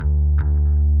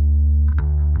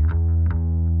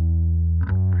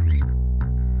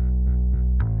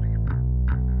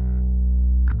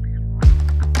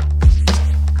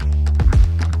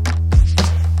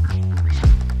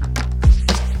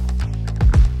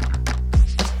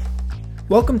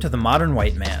Welcome to The Modern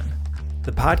White Man,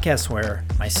 the podcast where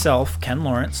myself, Ken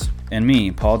Lawrence, and me,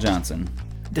 Paul Johnson,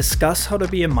 discuss how to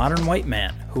be a modern white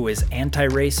man who is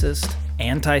anti-racist,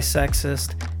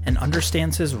 anti-sexist, and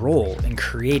understands his role in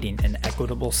creating an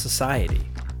equitable society.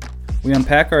 We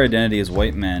unpack our identity as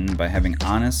white men by having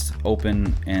honest,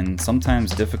 open, and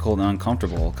sometimes difficult and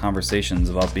uncomfortable conversations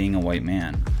about being a white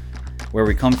man, where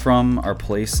we come from, our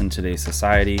place in today's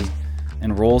society,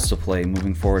 and roles to play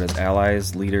moving forward as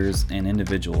allies, leaders, and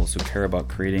individuals who care about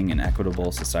creating an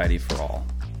equitable society for all.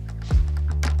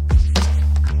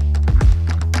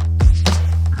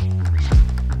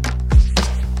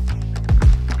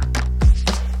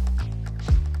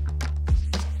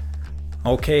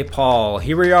 Okay, Paul,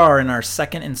 here we are in our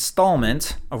second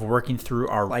installment of working through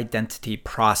our identity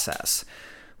process.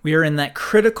 We are in that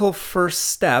critical first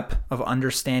step of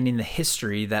understanding the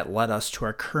history that led us to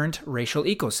our current racial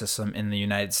ecosystem in the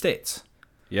United States.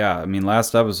 Yeah,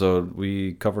 last episode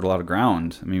we covered a lot of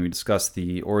ground. We discussed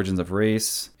the origins of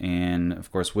race, and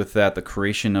of course with that, the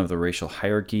creation of the racial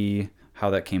hierarchy,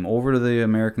 how that came over to the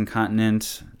American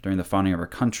continent during the founding of our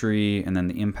country, and then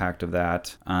the impact of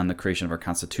that on the creation of our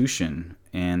Constitution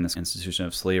and this institution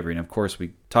of slavery. And of course,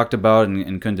 we talked about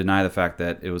and couldn't deny the fact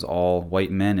that it was all white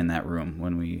men in that room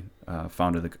when we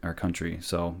founded our country.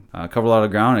 So covered a lot of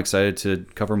ground, excited to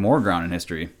cover more ground in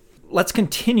history. Let's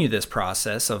continue this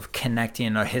process of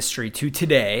connecting our history to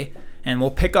today, and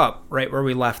we'll pick up right where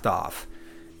we left off.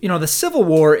 The Civil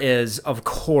War is, of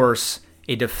course,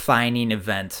 a defining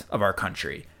event of our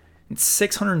country.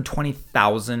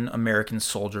 620,000 American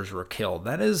soldiers were killed.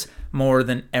 That is more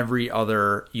than every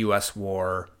other U.S.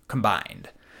 war combined.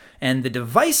 And the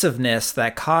divisiveness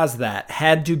that caused that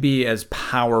had to be as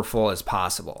powerful as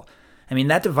possible.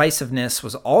 That divisiveness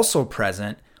was also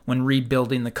present when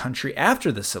rebuilding the country after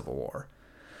the Civil War.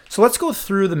 So let's go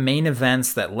through the main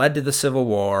events that led to the Civil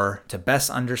War to best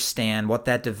understand what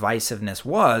that divisiveness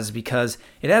was, because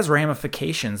it has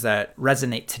ramifications that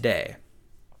resonate today.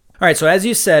 All right, so as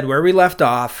you said, where we left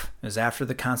off is after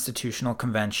the Constitutional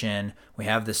Convention. We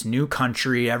have this new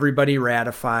country, everybody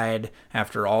ratified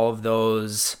after all of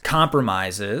those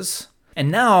compromises. And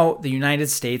now the United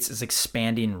States is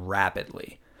expanding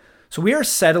rapidly. So we are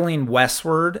settling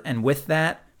westward, and with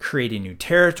that, creating new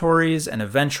territories and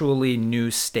eventually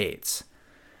new states.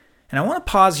 And I want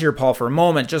to pause here, Paul, for a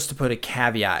moment just to put a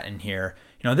caveat in here.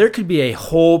 There could be a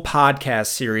whole podcast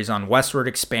series on westward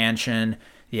expansion,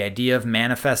 the idea of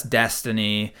manifest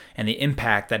destiny, and the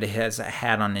impact that it has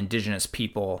had on indigenous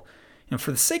people.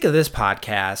 For the sake of this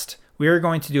podcast, we are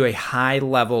going to do a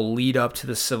high-level lead up to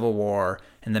the Civil War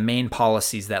and the main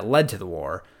policies that led to the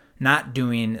war, not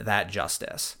doing that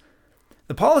justice.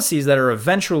 The policies that are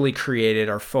eventually created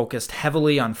are focused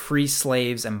heavily on free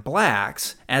slaves and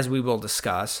blacks, as we will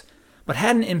discuss, but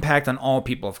had an impact on all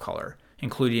people of color,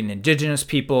 including indigenous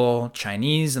people,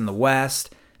 Chinese in the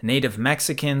West, Native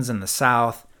Mexicans in the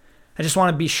South. I just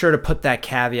want to be sure to put that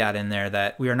caveat in there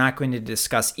that we are not going to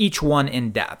discuss each one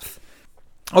in depth.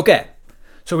 Okay,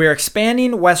 so we are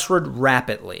expanding westward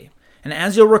rapidly. And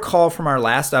as you'll recall from our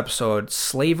last episode,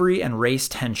 slavery and race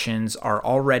tensions are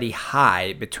already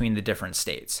high between the different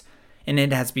states, and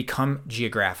it has become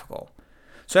geographical.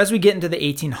 So as we get into the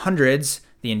 1800s,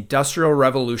 the Industrial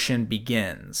Revolution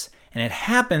begins, and it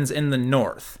happens in the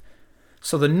North.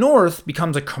 So the North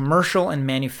becomes a commercial and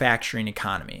manufacturing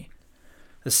economy.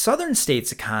 The Southern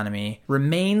states' economy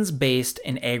remains based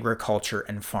in agriculture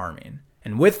and farming,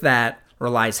 and with that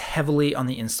relies heavily on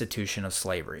the institution of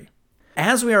slavery.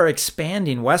 As we are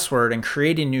expanding westward and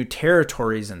creating new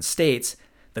territories and states,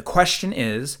 the question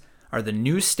is, are the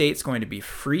new states going to be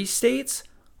free states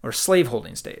or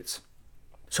slaveholding states?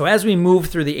 So as we move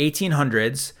through the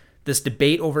 1800s, this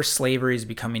debate over slavery is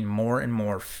becoming more and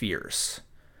more fierce.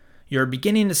 You're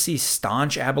beginning to see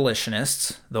staunch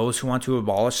abolitionists, those who want to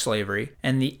abolish slavery,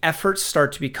 and the efforts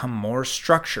start to become more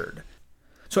structured.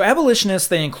 So abolitionists,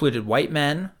 they included white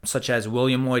men, such as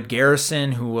William Lloyd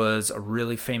Garrison, who was a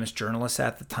really famous journalist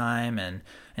at the time, and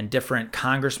different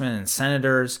congressmen and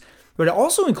senators. But it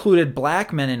also included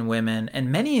black men and women, and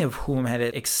many of whom had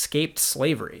escaped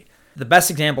slavery. The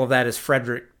best example of that is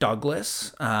Frederick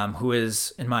Douglass, who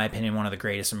is, in my opinion, one of the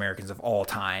greatest Americans of all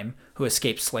time, who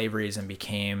escaped slavery and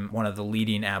became one of the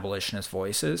leading abolitionist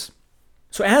voices.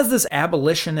 So as this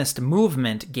abolitionist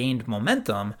movement gained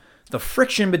momentum, the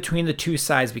friction between the two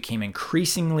sides became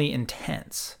increasingly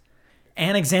intense.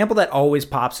 An example that always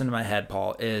pops into my head,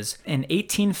 Paul, is in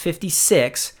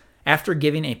 1856, after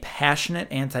giving a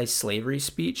passionate anti-slavery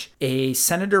speech, a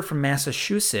senator from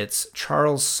Massachusetts,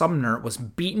 Charles Sumner, was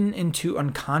beaten into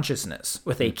unconsciousness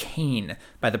with a cane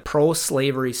by the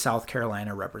pro-slavery South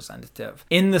Carolina representative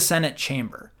in the Senate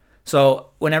chamber. So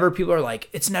whenever people are like,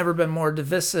 it's never been more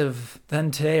divisive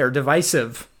than today, or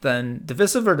divisive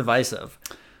or divisive.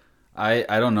 I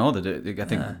don't know that I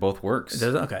think both works.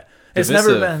 Okay. It's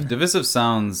never been divisive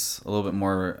sounds a little bit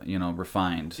more,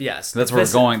 refined. Yes. That's where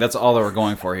we're going. That's all that we're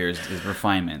going for here is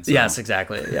refinement. So. Yes,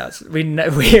 exactly. Yes. We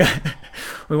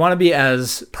want to be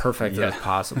as perfect as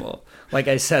possible. Like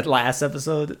I said last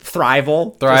episode,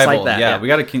 thrival. Just like that. Yeah. We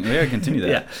got to continue that.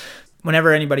 Yeah.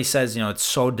 Whenever anybody says, it's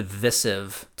so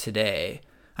divisive today,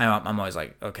 I'm always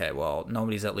like, okay, well,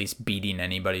 nobody's at least beating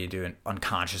anybody to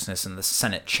unconsciousness in the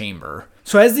Senate chamber.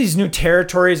 So as these new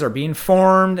territories are being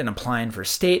formed and applying for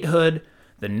statehood,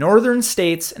 the northern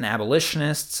states and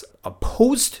abolitionists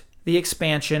opposed the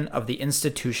expansion of the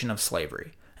institution of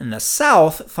slavery. And the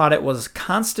South thought it was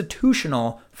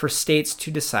constitutional for states to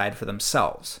decide for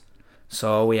themselves.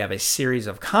 So we have a series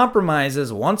of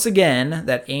compromises, once again,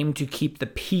 that aim to keep the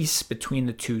peace between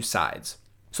the two sides.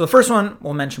 So the first one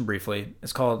we'll mention briefly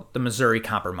is called the Missouri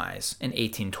Compromise in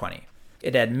 1820.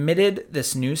 It admitted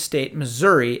this new state,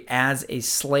 Missouri, as a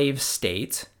slave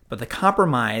state, but the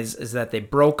compromise is that they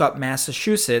broke up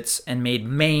Massachusetts and made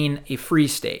Maine a free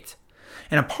state.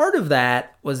 And a part of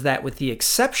that was that with the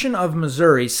exception of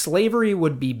Missouri, slavery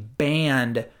would be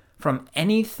banned from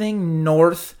anything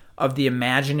north of the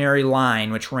imaginary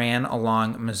line which ran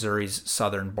along Missouri's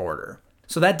southern border.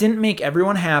 So that didn't make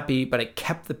everyone happy, but it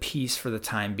kept the peace for the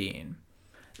time being.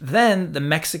 Then the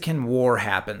Mexican War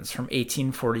happens from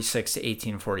 1846 to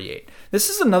 1848. This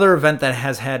is another event that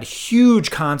has had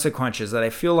huge consequences that I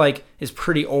feel like is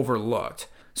pretty overlooked.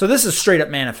 So this is straight up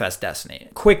manifest destiny.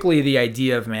 Quickly, the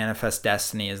idea of manifest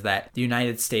destiny is that the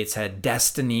United States had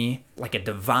destiny, like a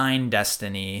divine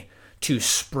destiny, to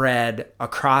spread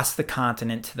across the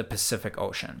continent to the Pacific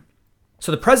Ocean.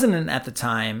 So the president at the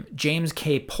time, James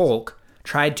K. Polk,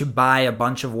 tried to buy a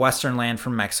bunch of western land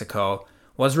from Mexico,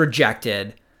 was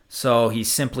rejected, so he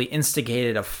simply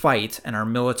instigated a fight and our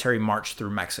military marched through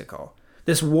Mexico.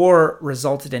 This war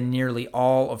resulted in nearly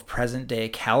all of present-day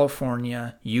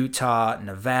California, Utah,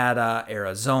 Nevada,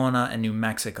 Arizona, and New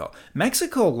Mexico.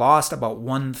 Mexico lost about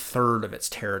 1/3 of its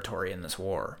territory in this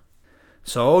war.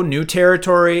 So, new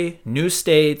territory, new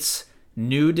states,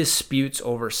 new disputes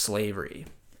over slavery.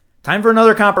 Time for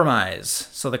another compromise.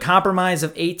 So the Compromise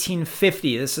of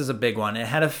 1850, this is a big one. It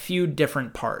had a few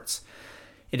different parts.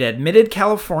 It admitted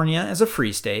California as a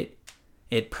free state.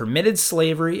 It permitted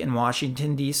slavery in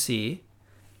Washington, D.C.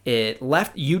 It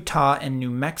left Utah and New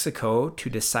Mexico to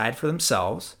decide for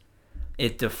themselves.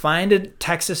 It defined a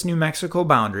Texas-New Mexico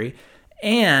boundary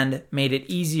and made it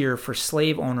easier for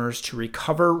slave owners to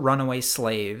recover runaway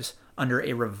slaves under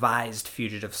a revised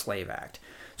Fugitive Slave Act.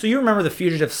 So you remember the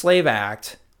Fugitive Slave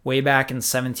Act way back in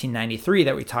 1793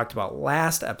 that we talked about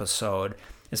last episode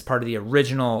as part of the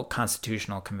original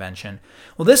Constitutional Convention.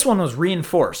 Well, this one was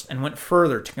reinforced and went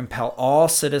further to compel all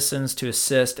citizens to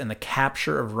assist in the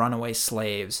capture of runaway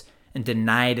slaves and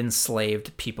denied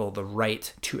enslaved people the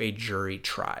right to a jury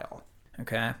trial.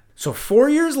 Okay? So 4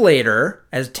 years later,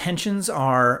 as tensions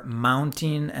are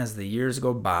mounting as the years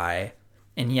go by,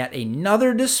 in yet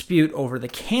another dispute over the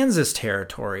Kansas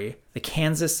territory, the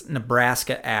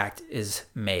Kansas-Nebraska Act is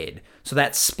made. So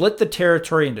that split the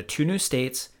territory into two new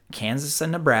states, Kansas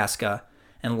and Nebraska,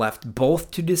 and left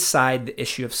both to decide the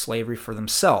issue of slavery for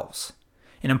themselves.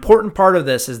 An important part of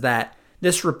this is that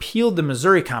this repealed the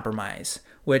Missouri Compromise,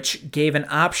 which gave an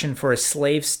option for a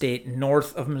slave state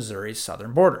north of Missouri's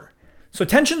southern border. So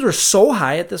tensions were so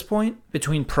high at this point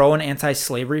between pro and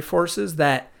anti-slavery forces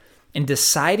that in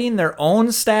deciding their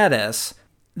own status,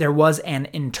 there was an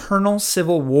internal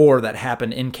civil war that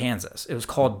happened in Kansas. It was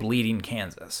called Bleeding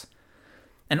Kansas.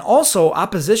 And also,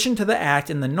 opposition to the act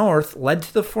in the North led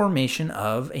to the formation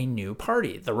of a new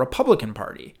party, the Republican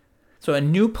Party. So a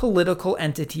new political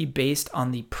entity based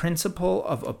on the principle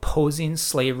of opposing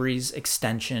slavery's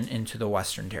extension into the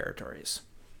Western territories.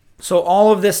 So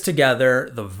all of this together,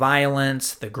 the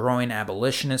violence, the growing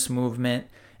abolitionist movement,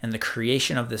 and the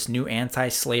creation of this new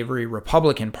anti-slavery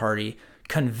Republican Party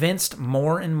convinced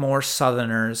more and more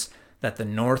Southerners that the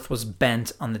North was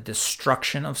bent on the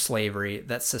destruction of slavery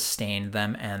that sustained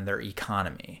them and their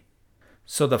economy.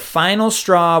 So the final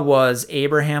straw was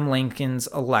Abraham Lincoln's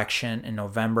election in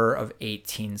November of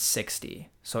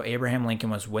 1860. So Abraham Lincoln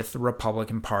was with the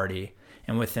Republican Party,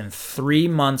 and within 3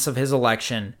 months of his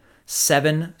election,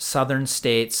 7 Southern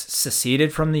states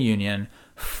seceded from the Union,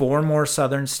 4 more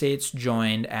Southern states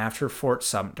joined after Fort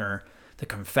Sumter. The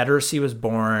Confederacy was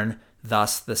born,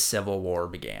 thus the Civil War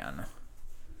began.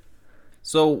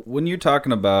 So when you're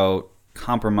talking about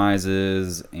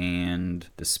compromises and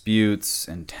disputes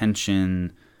and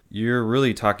tension, you're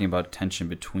really talking about tension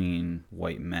between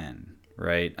white men,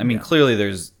 right? I mean, clearly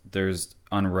there's there's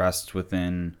unrest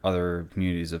within other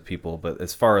communities of people, but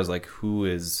as far as like who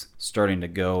is starting to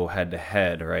go head to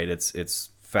head, right? It's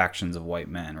factions of white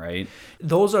men, right?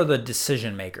 Those are the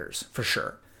decision makers for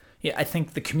sure. Yeah, I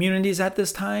think the communities at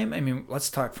this time, I mean, let's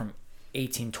talk from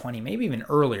 1820, maybe even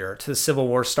earlier, to the Civil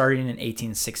War starting in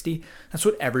 1860. That's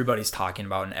what everybody's talking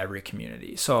about in every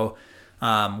community. So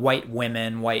white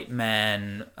women, white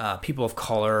men, people of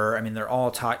color, I mean, they're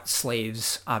all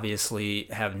slaves obviously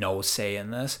have no say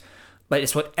in this. But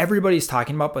it's what everybody's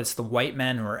talking about, but it's the white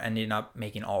men who are ending up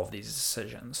making all of these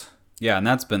decisions. Yeah, and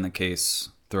that's been the case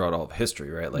throughout all of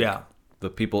history, right? Like, yeah. The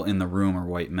people in the room are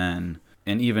white men.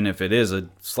 And even if it is a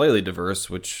slightly diverse,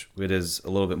 which it is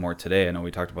a little bit more today, I know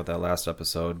we talked about that last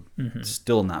episode, it's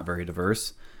still not very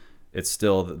diverse. It's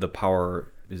still, the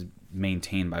power is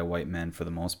maintained by white men for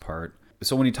the most part.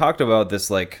 So when you talked about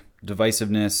this, like,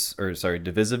 divisiveness,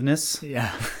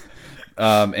 Yeah.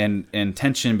 and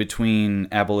tension between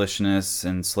abolitionists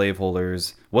and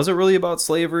slaveholders, was it really about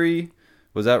slavery?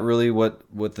 Was that really what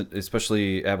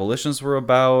especially abolitionists were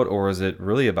about, or is it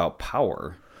really about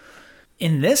power?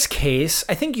 In this case,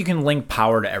 I think you can link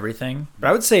power to everything, but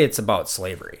I would say it's about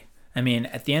slavery. I mean,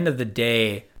 at the end of the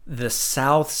day, the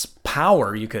South's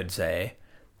power, you could say,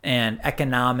 and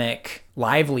economic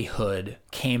livelihood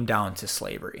came down to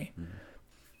slavery.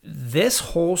 This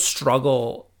whole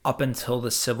struggle up until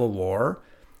the Civil War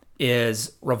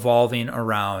is revolving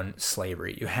around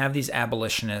slavery. You have these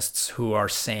abolitionists who are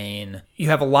saying, you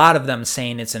have a lot of them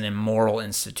saying it's an immoral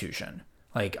institution.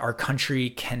 Like, our country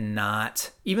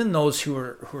cannot, even those who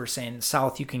are saying,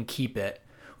 South, you can keep it.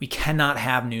 We cannot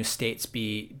have new states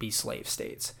be slave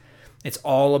states. It's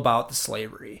all about the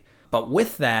slavery. But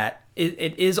with that,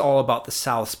 it is all about the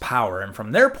South's power. And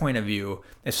from their point of view,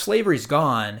 if slavery's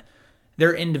gone,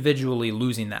 they're individually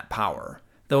losing that power.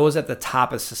 Those at the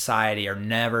top of society are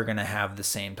never going to have the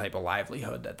same type of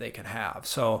livelihood that they could have.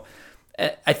 So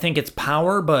I think it's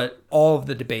power, but all of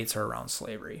the debates are around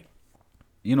slavery.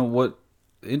 You know, what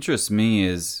interests me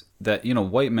is that, you know,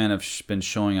 white men have been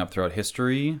showing up throughout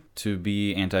history to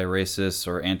be anti-racist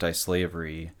or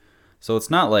anti-slavery. So it's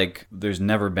not like there's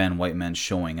never been white men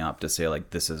showing up to say,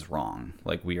 like, this is wrong.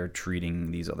 Like, we are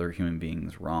treating these other human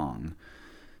beings wrong.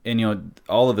 And, you know,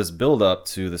 all of this build up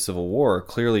to the Civil War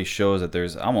clearly shows that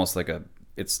there's almost like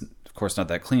it's of course not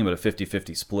that clean, but a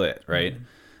 50-50 split, right? Mm-hmm.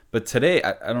 But today,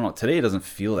 I don't know, today it doesn't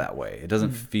feel that way. It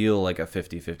doesn't feel like a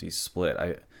 50-50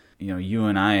 split. You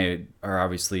and I are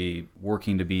obviously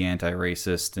working to be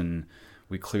anti-racist, and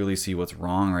we clearly see what's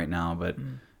wrong right now, but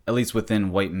at least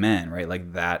within white men, right?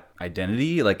 Like, that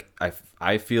identity, like,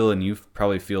 I feel, and you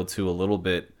probably feel too, a little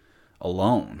bit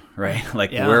alone, right?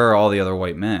 Like, yeah. Where are all the other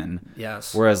white men?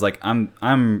 Yes. Whereas, like,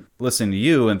 I'm listening to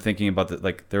you and thinking about that,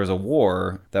 like, there was a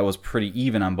war that was pretty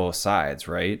even on both sides,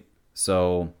 right?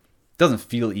 So it doesn't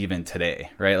feel even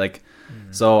today, right? Like,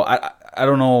 so I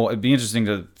don't know. It'd be interesting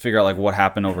to figure out, like, what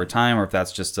happened over time, or if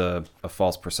that's just a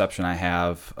false perception I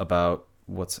have about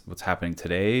what's happening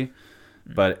today.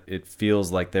 But it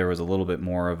feels like there was a little bit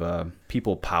more of a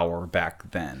people power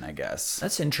back then, I guess.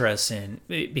 That's interesting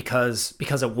because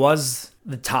it was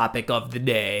the topic of the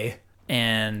day.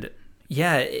 And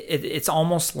yeah, it's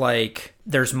almost like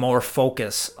there's more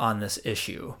focus on this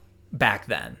issue back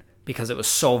then because it was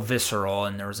so visceral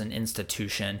and there was an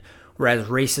institution. Whereas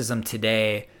racism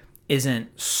today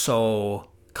isn't so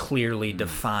clearly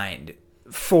defined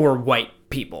for white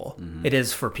people. It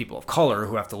is for people of color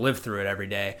who have to live through it every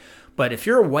day. But if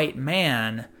you're a white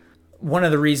man, one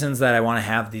of the reasons that I want to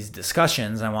have these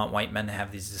discussions, I want white men to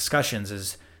have these discussions,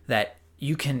 is that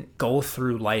you can go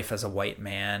through life as a white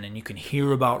man and you can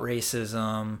hear about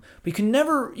racism, but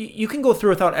you can go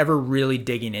through without ever really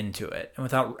digging into it and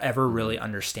without ever really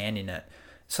understanding it.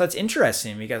 So that's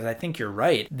interesting because I think you're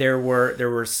right. There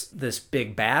was this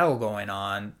big battle going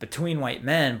on between white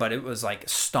men, but it was like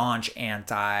staunch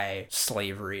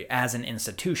anti-slavery as an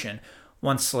institution.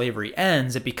 Once slavery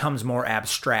ends, it becomes more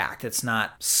abstract. It's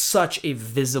not such a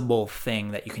visible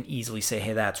thing that you can easily say,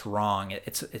 hey, that's wrong.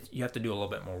 You have to do a little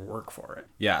bit more work for it.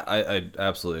 Yeah, I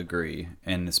absolutely agree.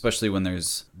 And especially when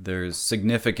there's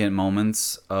significant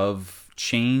moments of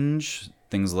change,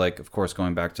 things like, of course,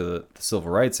 going back to the Civil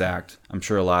Rights Act, I'm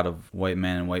sure a lot of white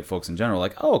men and white folks in general are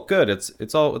like, oh, good,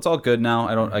 it's all good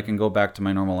now. I can go back to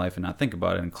my normal life and not think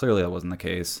about it. And clearly that wasn't the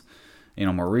case. You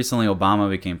know, more recently, Obama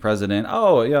became president.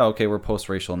 Oh, yeah, okay, we're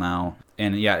post-racial now.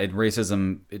 And yeah,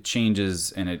 racism, it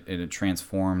changes and it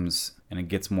transforms and it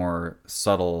gets more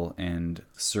subtle and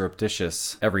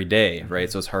surreptitious every day, right?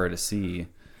 So it's hard to see.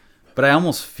 But I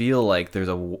almost feel like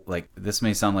this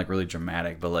may sound like really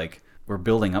dramatic, but like we're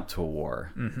building up to a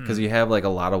war, because you have like a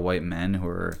lot of white men who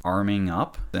are arming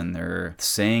up and they're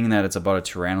saying that it's about a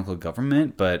tyrannical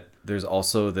government, but there's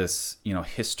also this,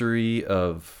 history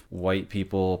of white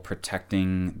people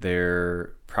protecting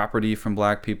their property from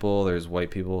black people. There's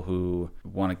white people who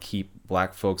want to keep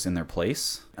black folks in their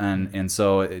place. And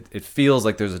so it feels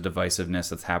like there's a divisiveness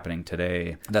that's happening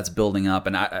today that's building up.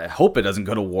 And I hope it doesn't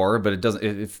go to war, but it doesn't.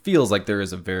 It feels like there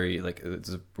is a very,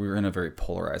 we're in a very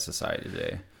polarized society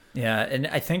today. Yeah, and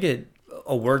I think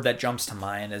a word that jumps to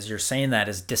mind as you're saying that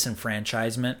is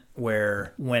disenfranchisement,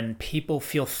 where when people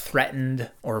feel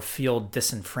threatened or feel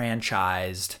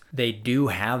disenfranchised, they do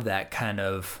have that kind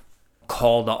of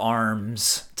call to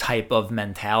arms type of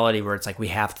mentality where it's like we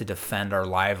have to defend our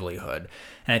livelihood.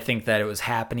 And I think that it was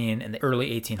happening in the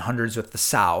early 1800s with the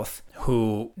South,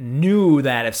 who knew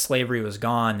that if slavery was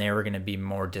gone, they were going to be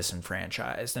more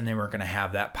disenfranchised and they weren't going to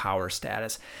have that power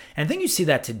status. And I think you see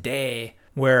that today,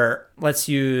 where let's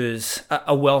use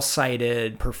a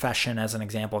well-cited profession as an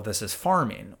example of this is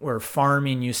farming, where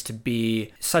farming used to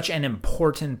be such an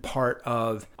important part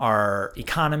of our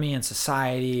economy and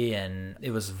society, and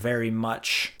it was very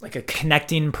much like a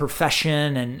connecting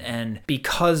profession, and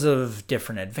because of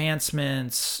different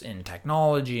advancements in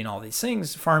technology and all these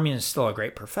things, farming is still a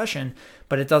great profession,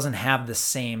 but it doesn't have the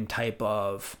same type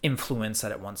of influence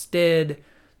that it once did.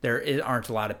 There aren't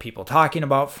a lot of people talking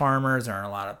about farmers. There aren't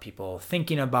a lot of people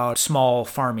thinking about small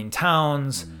farming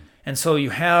towns. And so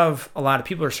you have a lot of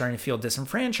people who are starting to feel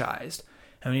disenfranchised.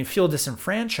 And when you feel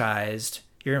disenfranchised,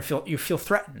 you feel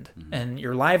threatened, and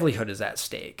your livelihood is at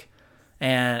stake.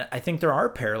 And I think there are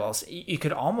parallels. You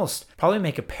could almost probably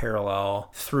make a parallel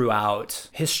throughout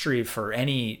history for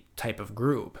any type of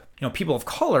group. People of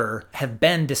color have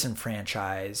been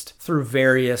disenfranchised through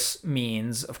various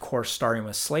means, of course, starting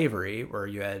with slavery, where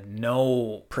you had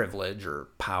no privilege or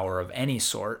power of any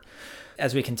sort.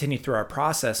 As we continue through our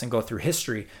process and go through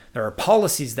history, there are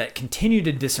policies that continue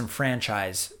to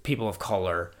disenfranchise people of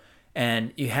color.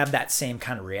 And you have that same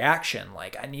kind of reaction,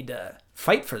 like, I need to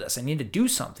fight for this. I need to do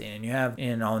something. And you have,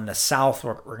 in the South,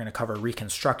 we're going to cover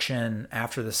Reconstruction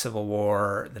after the Civil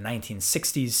War, the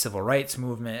 1960s civil rights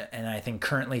movement. And I think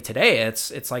currently today,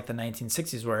 it's like the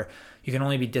 1960s, where you can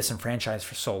only be disenfranchised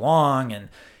for so long. And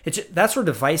that's where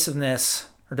divisiveness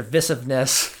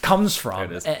comes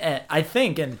from, I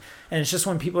think. And it's just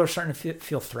when people are starting to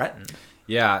feel threatened.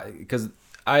 Yeah, because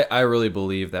I really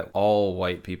believe that all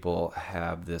white people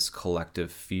have this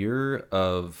collective fear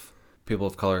of people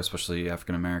of color, especially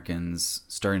African Americans,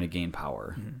 starting to gain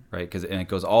power, right? And it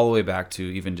goes all the way back to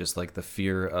even just like the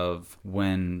fear of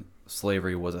when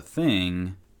slavery was a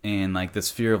thing, and like this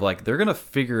fear of like they're gonna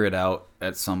figure it out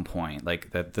at some point,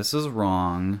 like that this is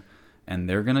wrong, and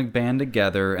they're gonna band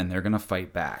together and they're gonna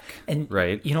fight back. And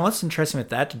right? What's interesting with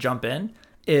that, to jump in,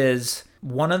 is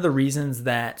one of the reasons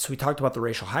so we talked about the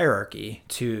racial hierarchy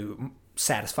to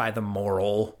satisfy the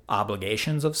moral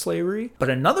obligations of slavery.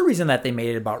 But another reason that they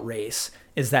made it about race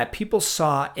is that people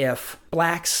saw if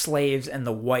black slaves and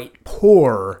the white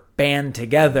poor band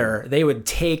together, they would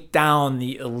take down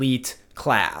the elite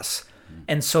class.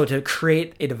 And so to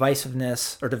create a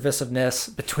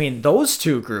divisiveness between those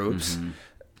two groups,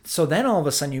 so then all of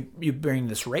a sudden you bring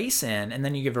this race in, and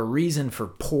then you give a reason for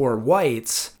poor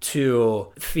whites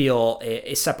to feel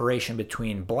a separation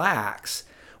between blacks.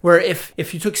 Where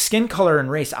if you took skin color and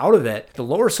race out of it, the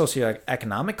lower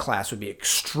socioeconomic class would be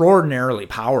extraordinarily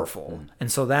powerful.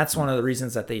 And so that's one of the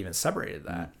reasons that they even separated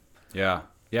that. Yeah.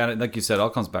 Yeah, like you said, it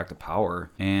all comes back to power.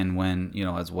 And when,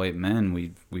 as white men,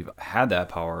 we've had that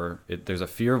power, there's a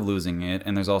fear of losing it.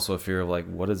 And there's also a fear of like,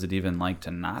 what is it even like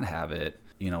to not have it?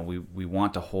 We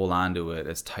want to hold on to it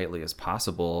as tightly as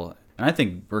possible. And I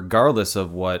think regardless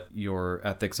of what your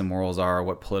ethics and morals are,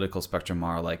 what political spectrum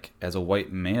are, like as a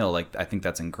white male, like I think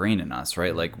that's ingrained in us,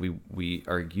 right? Like we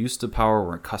are used to power,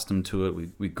 we're accustomed to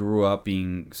it. We grew up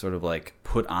being sort of like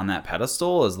put on that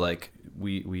pedestal as like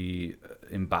we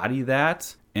embody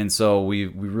that. And so we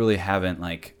really haven't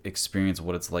like experienced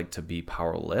what it's like to be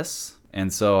powerless.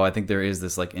 And so I think there is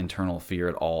this like internal fear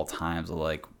at all times of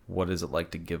like, what is it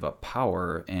like to give up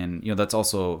power? And, that's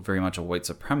also very much a white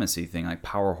supremacy thing. Like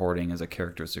power hoarding is a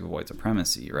characteristic of white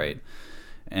supremacy, right?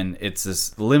 And it's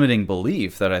this limiting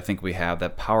belief that I think we have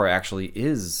that power actually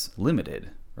is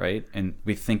limited, right? And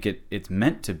we think it's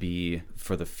meant to be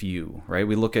for the few, right?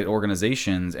 We look at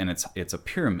organizations and it's a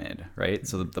pyramid, right?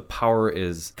 So the power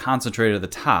is concentrated at the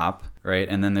top, right?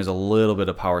 And then there's a little bit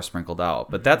of power sprinkled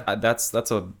out. But that's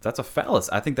a fallacy.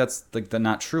 I think that's like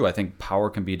not true. I think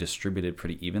power can be distributed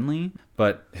pretty evenly,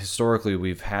 but historically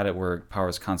we've had it where power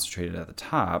is concentrated at the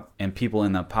top, and people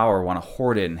in that power want to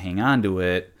hoard it and hang on to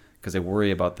it because they worry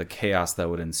about the chaos that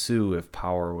would ensue if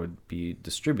power would be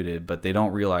distributed, but they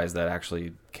don't realize that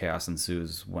actually chaos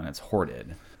ensues when it's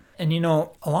hoarded. And,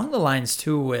 along the lines,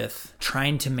 too, with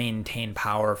trying to maintain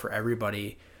power for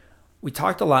everybody, we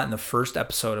talked a lot in the first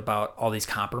episode about all these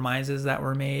compromises that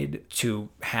were made to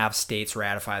have states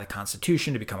ratify the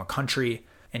Constitution to become a country.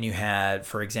 And you had,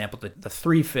 for example, the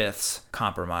 3/5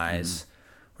 compromise,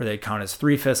 where they'd count as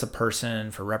 3/5 a person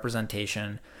for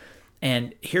representation.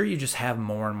 And here you just have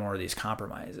more and more of these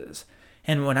compromises.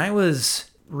 And when I was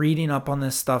reading up on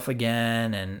this stuff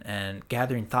again and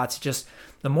gathering thoughts, just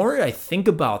the more I think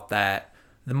about that,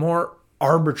 the more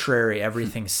arbitrary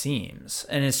everything seems.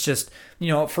 And it's just,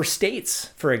 for states,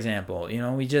 for example,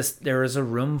 there was a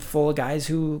room full of guys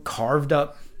who carved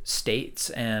up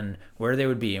states and where they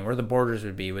would be and where the borders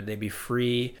would be. Would they be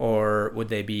free or would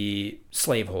they be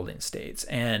slaveholding states?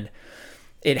 And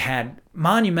it had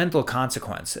monumental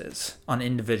consequences on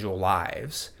individual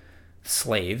lives,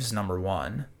 slaves, number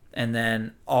one, and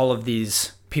then all of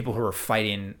these people who were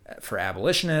fighting for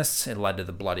abolitionists. It led to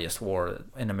the bloodiest war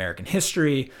in American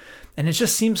history. And it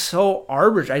just seems so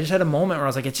arbitrary. I just had a moment where I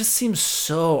was like, it just seems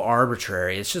so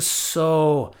arbitrary. It's just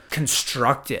so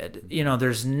constructed.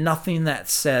 There's nothing that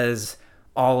says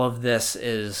all of this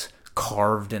is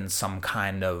carved in some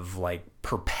kind of like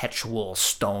perpetual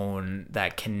stone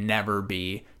that can never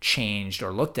be changed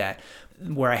or looked at.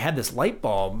 Where I had this light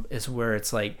bulb is where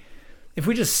it's like, if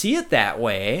we just see it that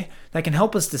way, that can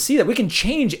help us to see that we can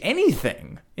change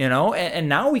anything, and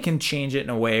now we can change it in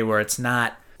a way where it's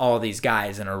not all these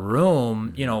guys in a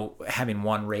room, having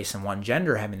one race and one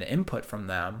gender, having the input from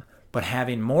them, but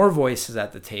having more voices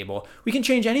at the table. We can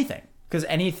change anything because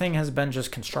anything has been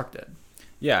just constructed.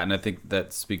 Yeah, and I think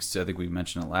that speaks to, I think we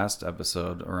mentioned it last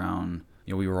episode around,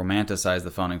 we romanticize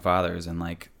the founding fathers and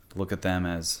like look at them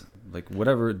as like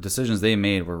whatever decisions they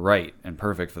made were right and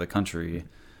perfect for the country.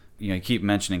 You keep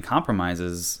mentioning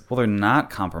compromises. Well, they're not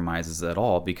compromises at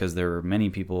all, because there are many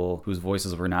people whose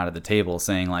voices were not at the table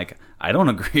saying like, I don't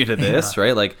agree to this,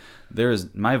 right? Like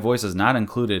my voice is not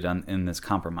included in this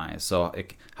compromise. So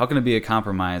how can it be a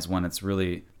compromise when it's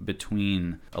really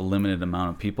between a limited amount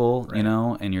of people, right,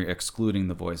 and you're excluding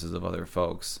the voices of other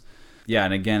folks? Yeah,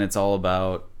 and again, it's all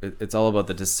about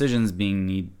the decisions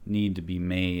being need to be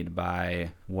made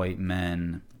by white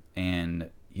men.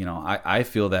 And I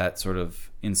feel that sort of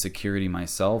insecurity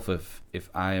myself if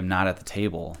I am not at the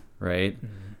table, right?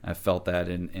 Mm-hmm. I've felt that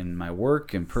in my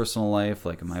work and personal life,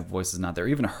 like my voice is not there,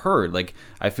 even heard. Like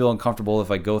I feel uncomfortable if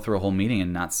I go through a whole meeting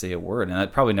and not say a word, and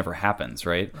that probably never happens,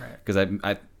 right? Because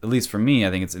I at least for me,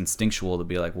 I think it's instinctual to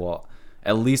be like, well,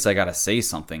 at least I got to say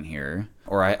something here,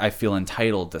 or I feel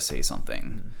entitled to say something,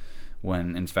 mm-hmm,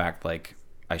 when in fact, like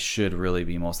I should really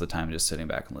be most of the time just sitting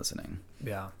back and listening.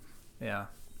 Yeah.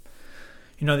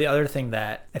 The other thing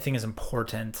that I think is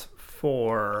important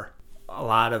for a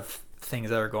lot of things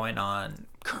that are going on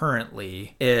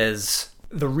currently is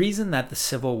the reason that the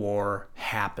Civil War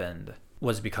happened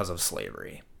was because of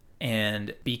slavery.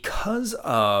 And because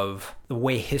of the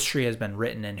way history has been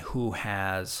written and who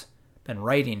has been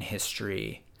writing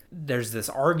history, there's this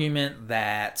argument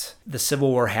that the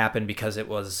Civil War happened because it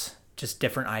was just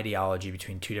different ideology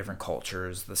between two different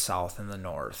cultures, the South and the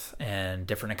North, and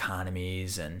different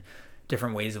economies and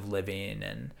different ways of living,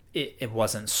 and it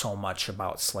wasn't so much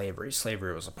about slavery.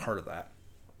 Slavery was a part of that.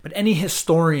 But any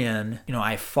historian,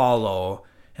 I follow,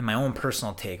 and my own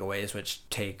personal takeaways, which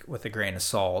take with a grain of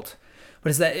salt, but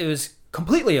is that it was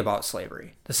completely about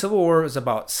slavery. The Civil War was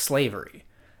about slavery,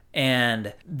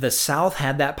 and the South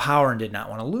had that power and did not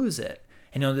want to lose it.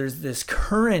 There's this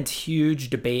current huge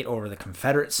debate over the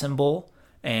Confederate symbol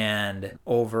and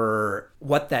over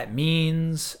what that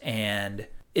means, and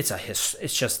it's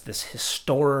just this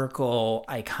historical,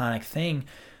 iconic thing,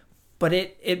 but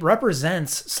it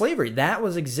represents slavery. That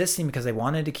was existing because they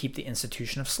wanted to keep the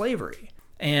institution of slavery.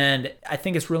 And I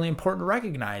think it's really important to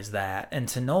recognize that and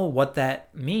to know what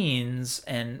that means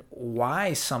and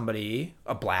why somebody,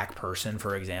 a black person,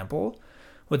 for example,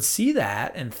 would see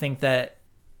that and think that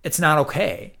it's not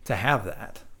okay to have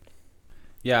that.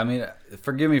 Yeah, I mean,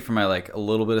 forgive me for my a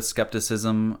little bit of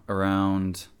skepticism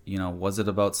around, was it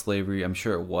about slavery? I'm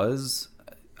sure it was.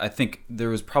 I think there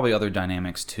was probably other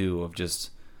dynamics too of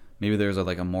just maybe there's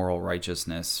a moral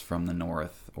righteousness from the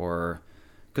North, or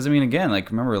because again,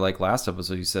 remember last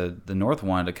episode you said the North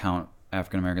wanted to count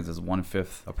African Americans as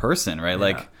 1/5 a person, right?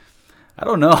 Yeah. I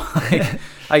don't know.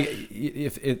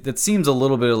 If it seems a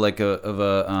little bit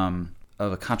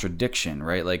of a contradiction,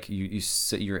 right? You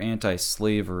say you're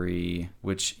anti-slavery,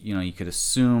 which you could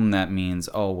assume that means,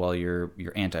 oh well, you're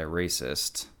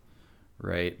anti-racist,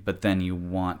 right? But then you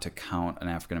want to count an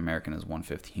African American as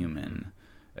 1/5 human,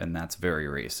 and that's very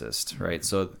racist, right?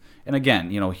 So, and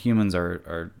again, humans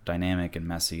are dynamic and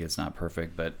messy. It's not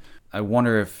perfect, but I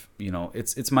wonder if,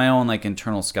 it's my own like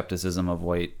internal skepticism of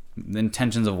the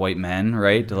intentions of white men,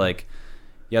 right? To like,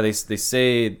 yeah, they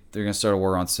say they're going to start a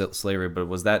war on slavery, but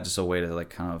was that just a way to like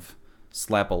kind of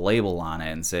slap a label on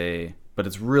it and say, but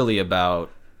it's really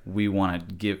about we want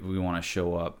to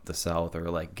show up the South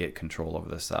or like get control over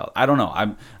the South. I don't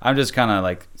know. I'm just kind of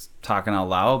like talking out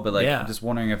loud, but like I'm just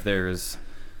wondering if there's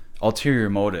ulterior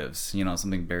motives,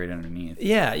 something buried underneath.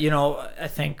 Yeah, I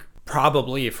think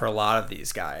probably for a lot of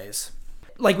these guys,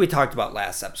 like we talked about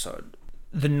last episode,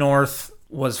 the North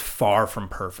was far from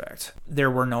perfect.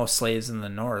 There were no slaves in the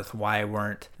North. Why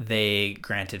weren't they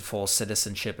granted full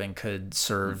citizenship and could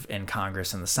serve in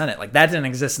Congress and the Senate? Like, that didn't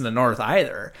exist in the North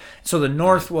either. So the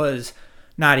North was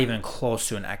not even close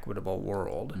to an equitable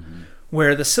world. Mm-hmm.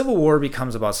 Where the Civil War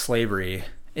becomes about slavery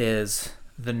is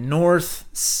the North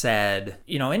said,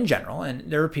 in general, and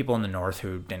there were people in the North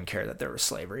who didn't care that there was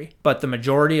slavery, but the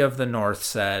majority of the North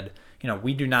said,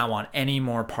 we do not want any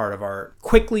more part of our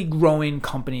quickly growing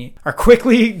country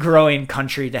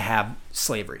to have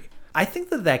slavery. I think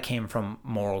that came from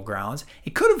moral grounds.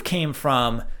 It could have came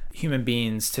from human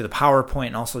beings to the PowerPoint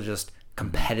and also just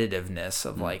competitiveness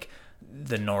of like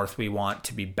the North, we want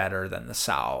to be better than the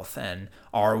South and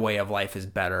our way of life is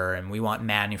better and we want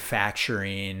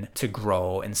manufacturing to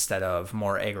grow instead of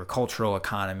more agricultural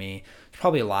economy. There's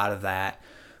probably a lot of that.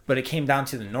 But it came down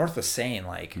to the North was saying,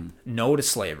 like, no to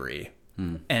slavery.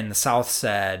 And the South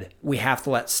said, we have to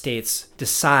let states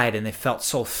decide. And they felt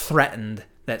so threatened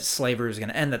that slavery was going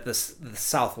to end that the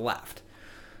South left.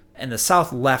 And the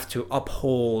South left to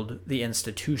uphold the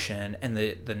institution. And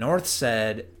the North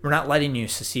said, we're not letting you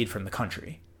secede from the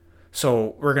country.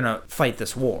 So we're going to fight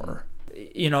this war.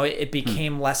 It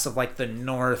became less of like the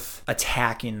North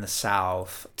attacking the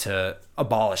South to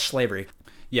abolish slavery.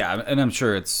 Yeah, and I'm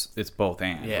sure it's both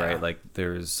and, right? Like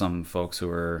there's some folks who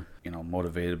are,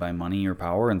 motivated by money or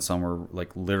power, and some were like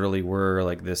literally were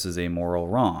like, this is a moral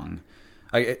wrong.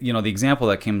 The example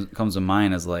that comes to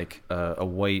mind is like a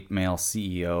white male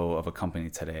CEO of a company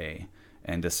today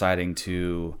and deciding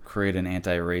to create an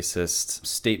anti-racist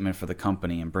statement for the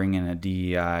company and bring in a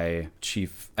DEI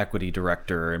chief equity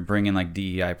director and bring in like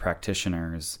DEI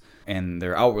practitioners. And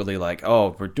they're outwardly like,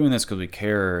 oh, we're doing this because we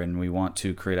care and we want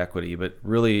to create equity. But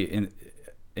really,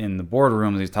 in the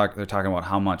boardrooms, they're talking about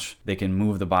how much they can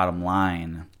move the bottom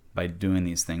line by doing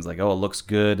these things. Like, oh, it looks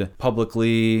good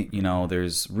publicly.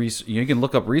 There's you can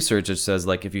look up research that says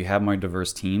like if you have more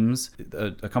diverse teams,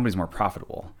 a company's more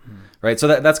profitable, right? So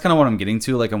that's kind of what I'm getting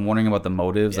to. Like, I'm wondering about the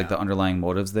motives, like the underlying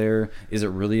motives there. Is it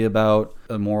really about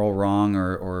a moral wrong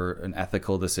or an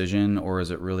ethical decision, or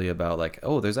is it really about like,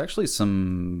 oh, there's actually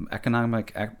some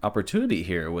economic opportunity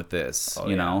here with this,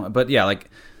 know? But yeah, like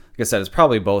I said, it's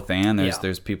probably both and.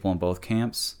 There's people in both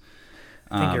camps.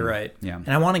 I think you're right. Yeah. And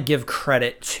I want to give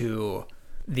credit to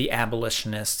the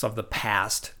abolitionists of the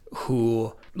past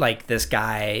who, like this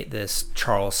guy, this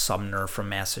Charles Sumner from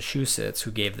Massachusetts,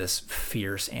 who gave this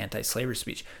fierce anti-slavery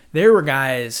speech. There were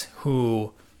guys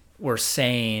who were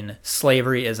saying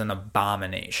slavery is an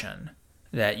abomination,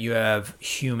 that you have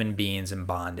human beings in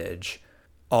bondage.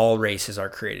 All races are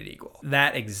created equal.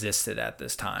 That existed at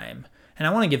this time. And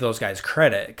I want to give those guys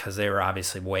credit because they were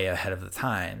obviously way ahead of the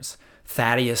times.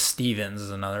 Thaddeus Stevens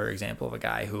is another example of a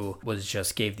guy who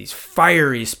gave these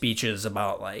fiery speeches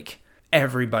about like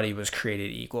everybody was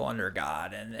created equal under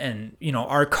God and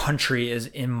our country is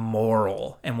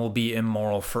immoral and will be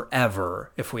immoral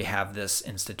forever if we have this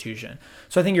institution.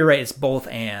 So I think you're right, it's both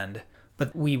and,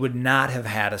 but we would not have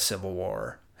had a civil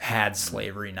war had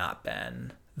slavery not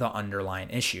been the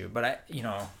underlying issue. But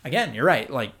again, you're right,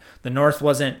 like the North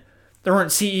there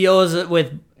weren't CEOs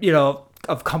with,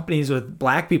 of companies with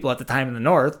black people at the time in the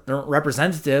North. There weren't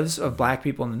representatives of black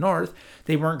people in the North.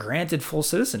 They weren't granted full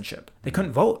citizenship. They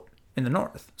couldn't vote in the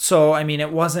North. So,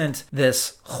 it wasn't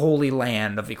this holy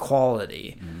land of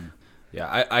equality.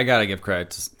 Yeah, I gotta give credit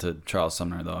to Charles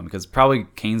Sumner though, because probably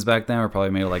canes back then were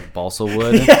probably made of like balsa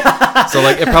wood. So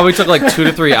like it probably took like 2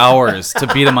 to 3 hours to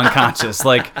beat him unconscious.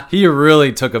 Like he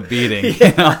really took a beating.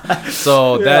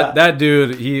 So that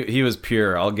dude, he was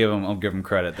pure. I'll give him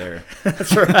credit there.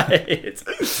 That's right.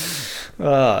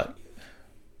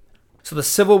 So the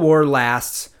Civil War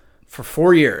lasts for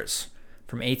 4 years.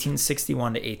 From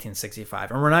 1861 to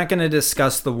 1865. And we're not going to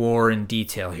discuss the war in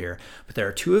detail here, but there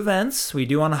are 2 events we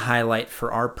do want to highlight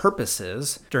for our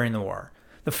purposes during the war.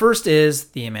 The first is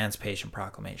the Emancipation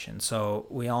Proclamation. So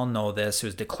we all know this. It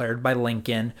was declared by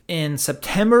Lincoln in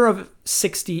September of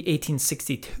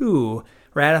 1862,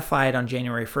 ratified on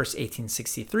January 1st,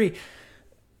 1863.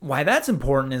 why that's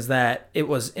important is that it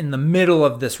was in the middle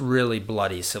of this really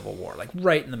bloody civil war, like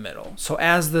right in the middle. So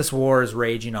as this war is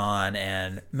raging on,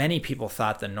 and many people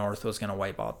thought the North was going to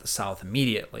wipe out the South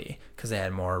immediately because they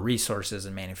had more resources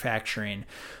and manufacturing,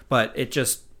 but it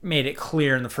just made it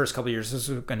clear in the first couple of years this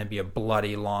was going to be a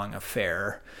bloody, long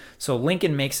affair. So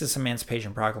Lincoln makes this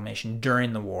Emancipation Proclamation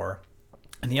during the war.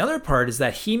 And the other part is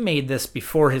that he made this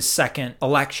before his second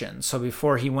election. So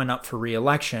before he went up for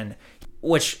re-election,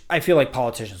 which I feel like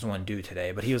politicians wouldn't do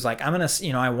today. But he was like, I'm going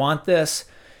to, I want this.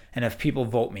 And if people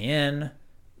vote me in,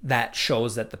 that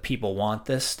shows that the people want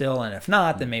this still. And if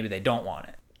not, then maybe they don't want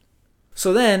it.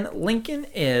 So then Lincoln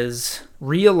is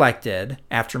re-elected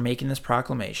after making this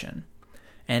proclamation.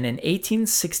 And in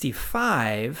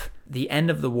 1865, the end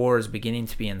of the war is beginning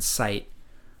to be in sight.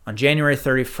 On January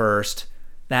 31st,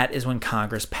 that is when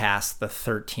Congress passed the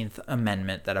 13th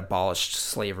Amendment that abolished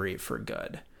slavery for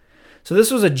good. So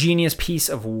this was a genius piece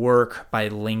of work by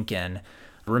Lincoln.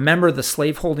 Remember, the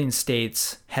slaveholding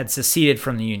states had seceded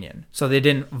from the Union, so they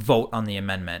didn't vote on the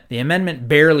amendment. The amendment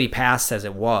barely passed as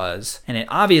it was, and it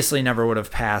obviously never would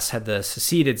have passed had the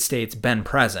seceded states been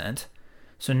present.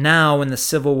 So now when the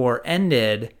Civil War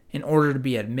ended, in order to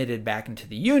be admitted back into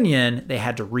the Union, they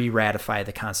had to re-ratify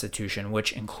the Constitution,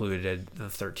 which included the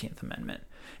 13th Amendment.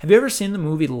 Have you ever seen the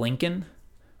movie Lincoln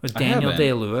with Daniel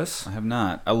Day-Lewis? I have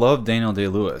not. I love Daniel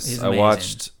Day-Lewis. I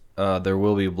watched There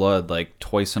Will Be Blood like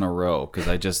twice in a row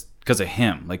because of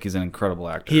him. Like, he's an incredible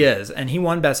actor. He is, and he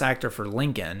won Best Actor for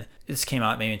Lincoln. This came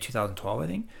out maybe in 2012, I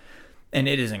think. And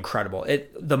it is incredible.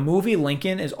 The movie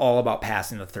Lincoln is all about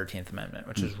passing the 13th Amendment,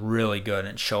 which is really good.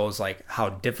 And it shows like how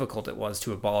difficult it was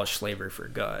to abolish slavery for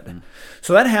good.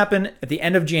 So that happened at the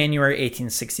end of January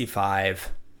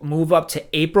 1865. Move up to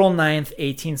April 9th,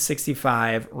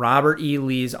 1865, Robert E.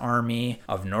 Lee's Army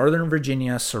of Northern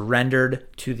Virginia surrendered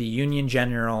to the Union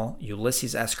General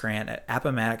Ulysses S. Grant at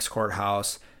Appomattox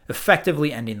Courthouse,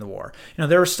 effectively ending the war.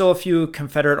 There were still a few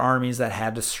Confederate armies that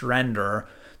had to surrender,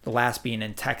 the last being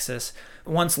in Texas.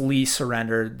 Once Lee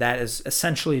surrendered, that is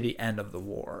essentially the end of the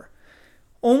war.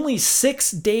 Only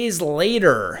 6 days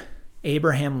later,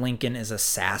 Abraham Lincoln is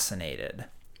assassinated.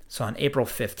 So on April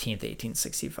 15th,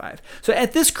 1865. So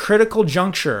at this critical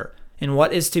juncture in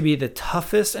what is to be the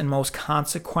toughest and most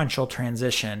consequential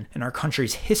transition in our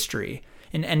country's history,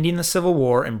 in ending the Civil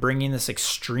War and bringing this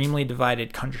extremely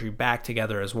divided country back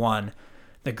together as one,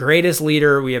 the greatest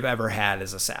leader we have ever had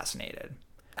is assassinated.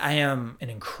 I am an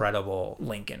incredible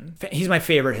Lincoln fan. He's my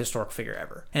favorite historical figure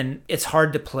ever. And it's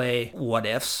hard to play what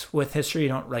ifs with history. You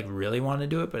don't really want to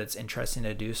do it, but it's interesting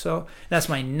to do so. That's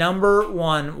my number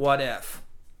one what if.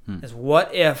 Is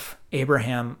what if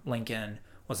Abraham Lincoln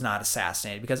was not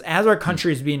assassinated? Because as our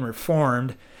country is being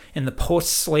reformed in the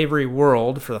post-slavery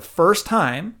world for the first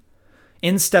time,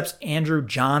 in steps Andrew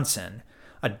Johnson,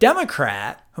 a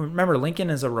Democrat. Remember, Lincoln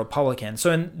is a Republican.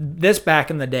 So in this back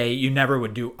in the day, you never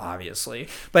would do, obviously.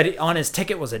 But on his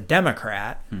ticket was a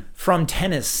Democrat from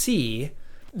Tennessee.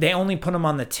 They only put him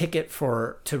on the ticket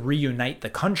to reunite the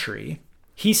country.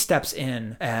 He steps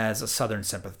in as a Southern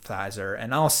sympathizer,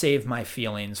 and I'll save my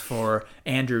feelings for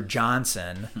Andrew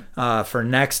Johnson for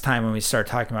next time when we start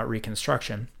talking about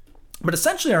Reconstruction. But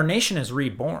essentially, our nation is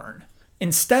reborn.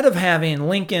 Instead of having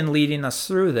Lincoln leading us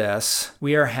through this,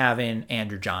 we are having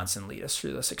Andrew Johnson lead us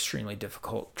through this extremely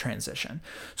difficult transition.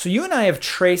 So you and I have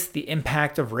traced the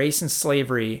impact of race and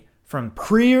slavery from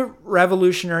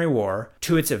pre-Revolutionary War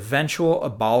to its eventual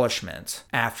abolishment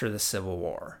after the Civil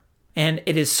War. And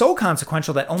it is so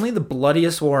consequential that only the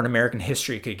bloodiest war in American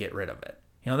history could get rid of it.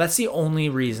 That's the only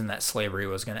reason that slavery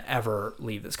was going to ever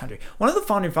leave this country. One of the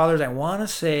founding fathers, I want to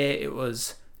say it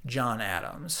was John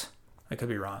Adams, I could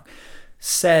be wrong,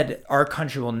 said our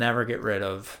country will never get rid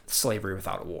of slavery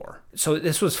without a war. So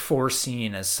this was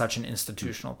foreseen as such an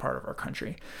institutional part of our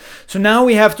country. So now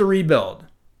we have to rebuild.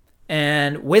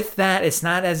 And with that, it's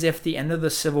not as if the end of the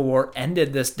Civil War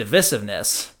ended this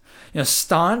divisiveness.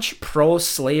 Staunch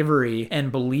pro-slavery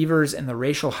and believers in the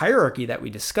racial hierarchy that we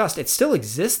discussed, it still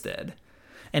existed.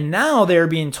 And now they're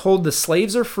being told the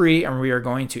slaves are free and we are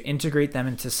going to integrate them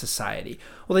into society.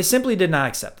 Well, they simply did not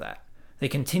accept that. They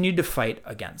continued to fight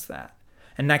against that.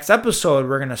 And next episode,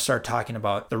 we're going to start talking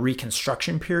about the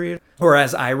Reconstruction period, or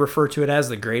as I refer to it as,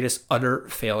 the greatest utter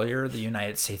failure the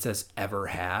United States has ever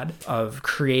had of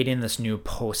creating this new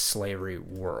post-slavery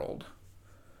world.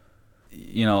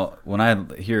 When I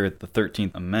hear the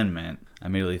 13th Amendment, I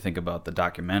immediately think about the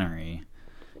documentary.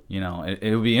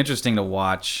 It would be interesting to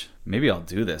watch. Maybe I'll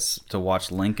do this, to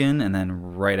watch Lincoln and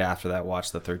then right after that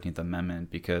watch the 13th Amendment,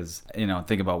 because,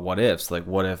 think about what ifs. Like,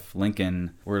 what if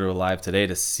Lincoln were alive today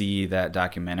to see that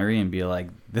documentary and be like,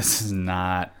 this is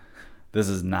not this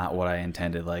is not what I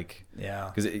intended. Like, Yeah.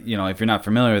 because, you know, if you're not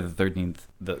familiar with the 13th,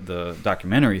 the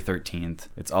documentary 13th,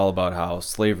 it's all about how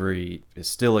slavery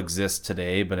still exists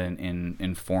today, but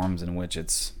in forms in which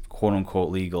it's quote unquote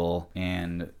legal,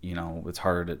 and, you know, it's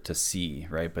harder to see,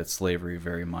 right? But slavery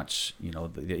very much, you know,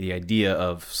 the idea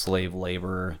of slave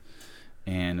labor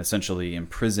and essentially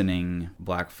imprisoning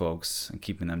black folks and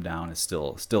keeping them down is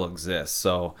still exists.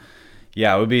 So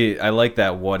yeah, it would be, I like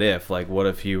that what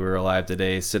if he were alive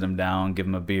today, sit him down, give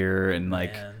him a beer, and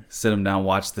like sit him down,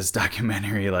 watch this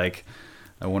documentary. Like,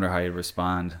 I wonder how he'd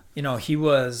respond. You know, he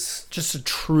was just a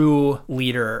true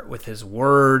leader with his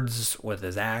words, with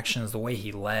his actions, the way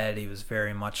he led. He was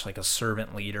very much like a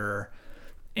servant leader.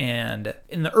 And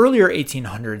in the earlier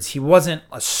 1800s, he wasn't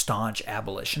a staunch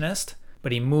abolitionist,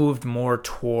 but he moved more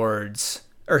towards,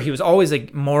 or he was always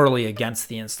like morally against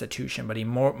the institution, but he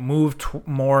moved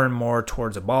more and more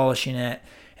towards abolishing it.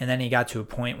 And then he got to a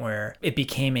point where it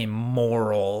became a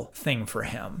moral thing for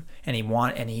him, and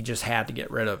he just had to get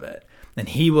rid of it. And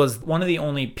he was one of the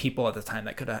only people at the time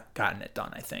that could have gotten it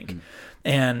done, I think.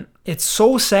 And it's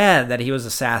so sad that he was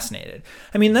assassinated.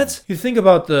 I mean, you think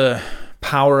about the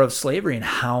power of slavery and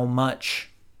how much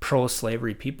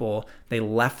pro-slavery people, they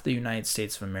left the United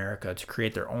States of America to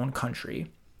create their own country.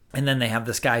 And then they have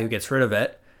this guy who gets rid of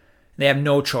it. They have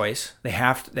no choice.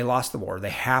 They lost the war. They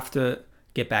have to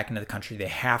get back into the country. They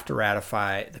have to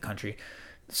ratify the country.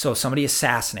 So somebody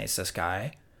assassinates this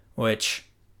guy, which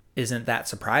isn't that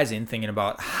surprising thinking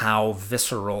about how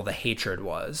visceral the hatred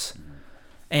was.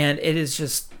 And it is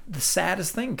just the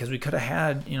saddest thing, because we could have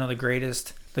had, you know, the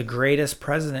greatest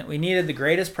president. We needed the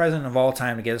greatest president of all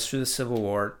time to get us through the Civil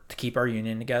War, to keep our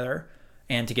union together,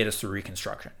 and to get us through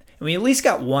Reconstruction. And we at least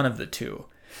got one of the two.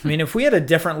 I mean, if we had a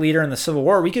different leader in the Civil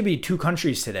War, we could be two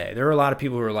countries today. There were a lot of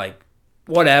people who were like,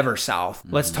 whatever, South.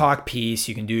 Let's talk peace.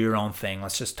 You can do your own thing.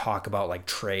 Let's just talk about like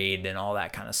trade and all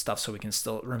that kind of stuff so we can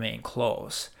still remain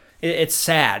close. It's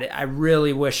sad. I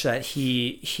really wish that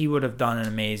he would have done an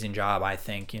amazing job, I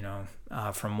think, you know,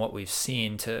 from what we've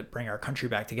seen, to bring our country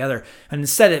back together. And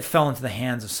instead it fell into the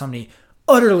hands of somebody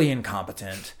utterly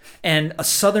incompetent and a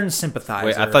Southern sympathizer.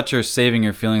 Wait, I thought you were saving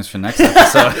your feelings for next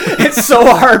episode. It's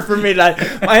so hard for me to...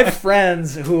 I have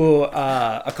friends who,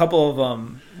 a couple of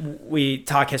them, we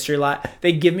talk history a lot.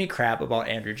 They give me crap about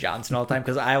Andrew Johnson all the time,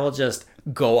 because I will just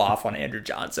go off on Andrew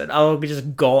Johnson. I will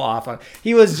just go off on...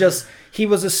 He was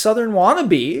a Southern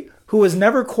wannabe who was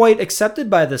never quite accepted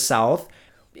by the South,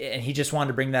 and he just wanted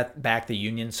to bring that back, the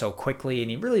Union, so quickly, and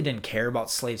he really didn't care about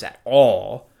slaves at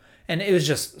all. And it was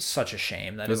just such a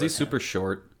shame that was he super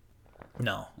short?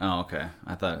 No. Oh, okay.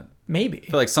 I thought maybe.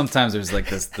 I feel like sometimes there's like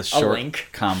the short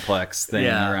complex thing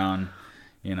around,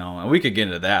 you know, and we could get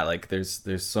into that. Like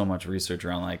there's so much research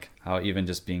around like how even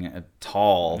just being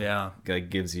tall like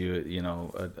gives you, you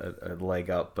know, a leg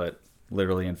up, but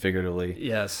literally and figuratively.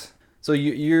 Yes. So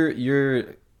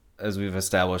you're as we've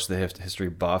established, the history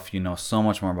buff, you know so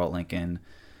much more about Lincoln.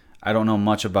 I don't know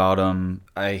much about him.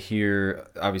 I hear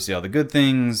obviously all the good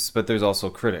things, but there's also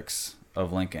critics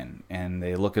of Lincoln, and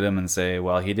they look at him and say,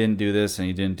 well, he didn't do this and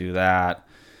he didn't do that.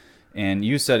 And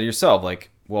you said it yourself,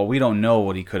 like, well, we don't know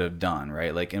what he could have done,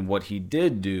 right? Like, and what he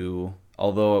did do,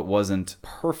 although it wasn't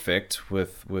perfect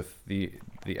with the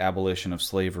abolition of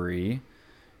slavery,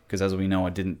 because as we know,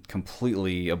 it didn't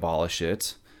completely abolish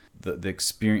it. The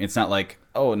experience, it's not like,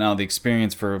 oh, no, the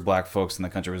experience for black folks in the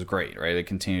country was great, right? It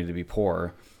continued to be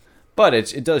poor. But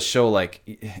it does show, like,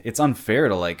 it's unfair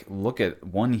to, like, look at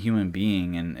one human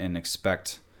being and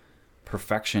expect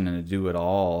perfection and to do it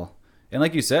all. And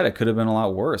like you said, it could have been a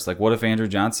lot worse. Like, what if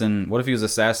he was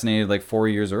assassinated, like, 4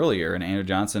 years earlier and Andrew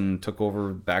Johnson took over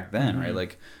back then, right?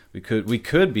 Like, we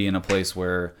could be in a place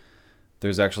where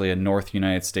there's actually a North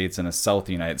United States and a South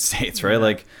United States, right?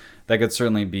 Like, that could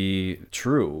certainly be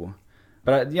true.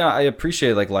 But, I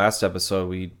appreciate, like, last episode,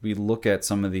 we look at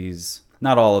some of these...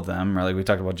 Not all of them, right? Like we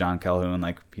talked about John Calhoun,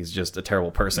 like he's just a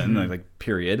terrible person, like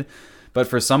period. But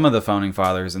for some of the founding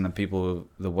fathers and the people,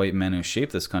 the white men who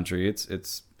shaped this country,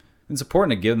 it's important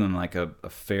to give them like a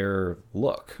fair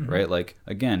look, right? Like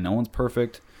again, no one's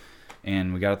perfect,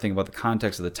 and we got to think about the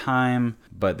context of the time.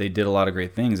 But they did a lot of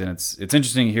great things, and it's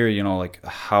interesting to hear, you know, like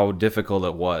how difficult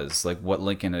it was, like what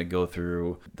Lincoln had to go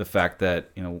through. The fact that,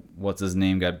 you know, what's his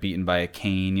name got beaten by a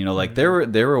cane, you know, like there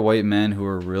were white men who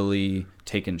were really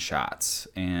taking shots,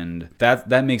 and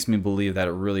that makes me believe that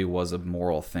it really was a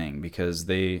moral thing, because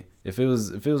if it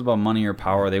was about money or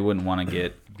power, they wouldn't want to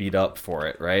get beat up for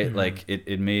it, right? Like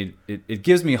it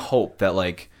gives me hope that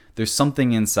like there's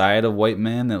something inside of white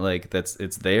men that like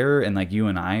it's there, and like you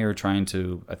and I are trying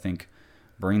to, I think,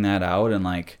 bring that out and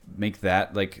like make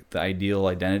that like the ideal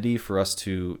identity for us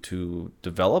to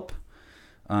develop.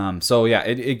 So yeah,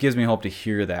 it gives me hope to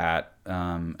hear that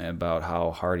about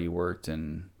how hard he worked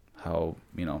and how,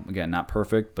 again, not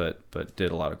perfect, but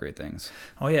did a lot of great things.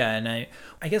 Oh yeah, and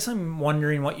I guess I'm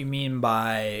wondering what you mean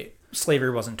by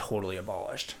slavery wasn't totally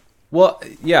abolished. Well,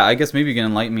 yeah, I guess maybe you can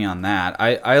enlighten me on that.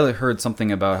 I heard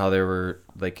something about how there were,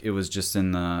 like, it was just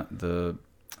in the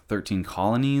 13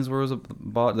 colonies where it was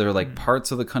abolished. There were like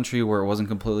parts of the country where it wasn't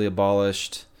completely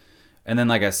abolished. And then,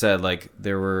 like I said, like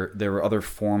there were other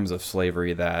forms of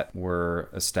slavery that were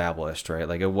established, right?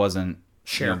 Like it wasn't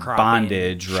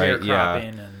bondage, right?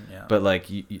 Yeah. But like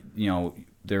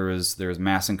there was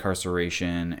mass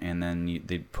incarceration, and then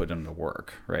they put them to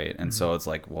work, right? And so it's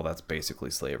like, well, that's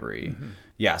basically slavery.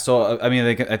 Yeah. So I mean,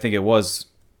 I think it was.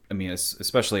 I mean,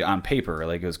 especially on paper,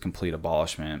 like it was complete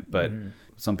abolishment, but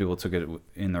some people took it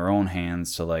in their own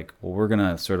hands to like, well, we're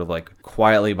gonna sort of like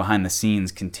quietly behind the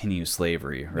scenes continue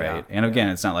slavery, right? Yeah. And again,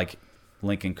 it's not like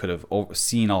Lincoln could have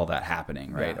seen all that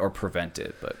happening, right, or prevent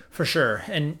it, but for sure.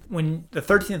 And when the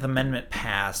 13th Amendment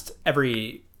passed,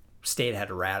 every state had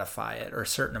to ratify it, or a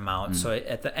certain amount. So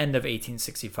at the end of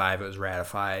 1865, it was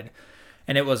ratified,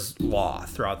 and it was law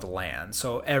throughout the land.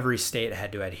 So every state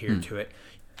had to adhere to it.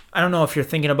 I don't know if you're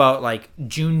thinking about like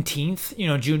Juneteenth.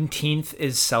 Juneteenth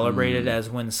is celebrated as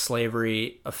when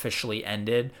slavery officially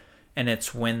ended, and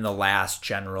it's when the last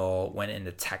general went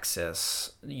into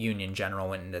Texas, the Union general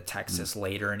went into Texas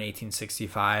later in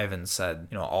 1865 and said,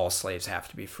 all slaves have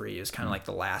to be free. It was kind of like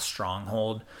the last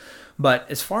stronghold. But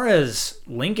as far as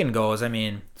Lincoln goes, I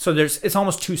mean, so it's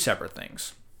almost two separate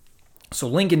things. So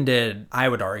Lincoln did, I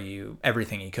would argue,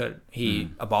 everything he could.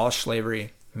 He abolished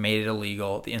slavery, made it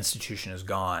illegal. The institution is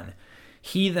gone.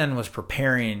 He then was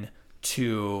preparing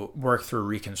to work through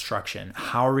Reconstruction.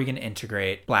 How are we going to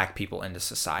integrate black people into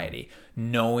society,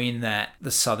 knowing that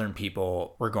the Southern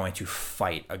people were going to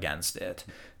fight against it?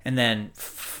 And then,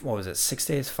 5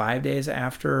 days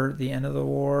after the end of the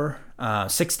war,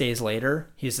 6 days later,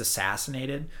 he's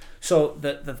assassinated. So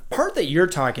the part that you're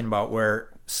talking about where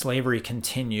slavery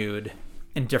continued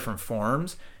in different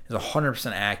forms is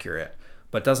 100% accurate,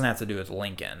 but doesn't have to do with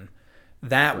Lincoln.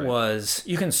 That was,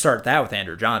 you can start that with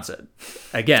Andrew Johnson.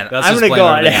 Again, I'm going to go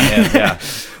on. Yeah.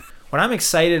 What I'm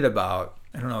excited about,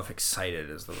 I don't know if excited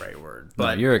is the right word,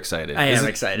 but no, you're excited. I am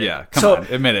excited. Yeah, come on,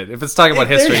 admit it. If it's talking about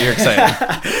history, you're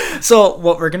excited. So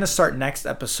what we're going to start next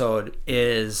episode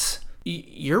is,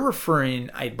 you're referring,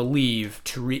 I believe,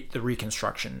 to the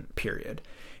Reconstruction period.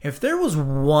 If there was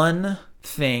one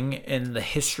thing in the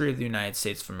history of the United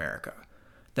States of America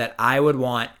that I would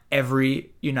want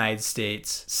every United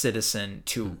States citizen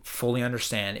to fully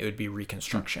understand, it would be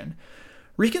Reconstruction.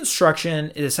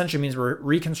 Reconstruction, it essentially means we're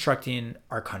reconstructing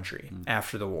our country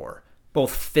after the war,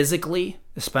 both physically,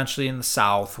 especially in the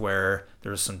South, where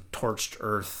there was some torched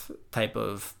earth type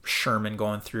of Sherman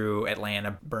going through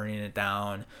Atlanta, burning it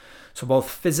down. So both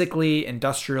physically,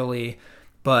 industrially,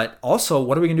 but also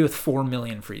what are we going to do with 4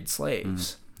 million freed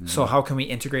slaves? So how can we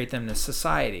integrate them into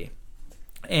society?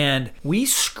 And we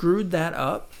screwed that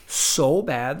up so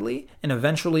badly and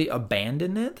eventually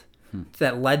abandoned it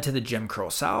that led to the Jim Crow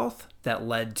South, that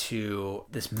led to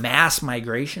this mass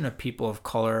migration of people of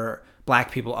color,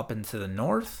 black people up into the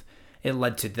North. It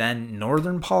led to then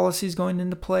Northern policies going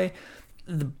into play.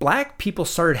 The black people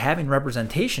started having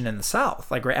representation in the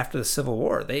South, like right after the Civil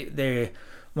War. They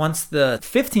once the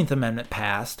 15th Amendment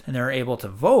passed and they were able to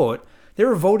vote, they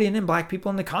were voting in black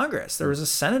people into Congress. There was a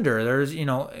senator. There was,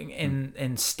 in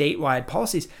statewide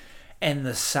policies. And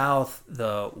the South,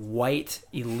 the white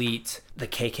elite, the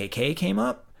KKK came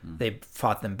up. They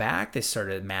fought them back. They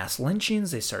started mass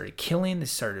lynchings. They started killing. They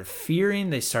started fearing.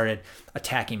 They started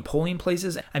attacking polling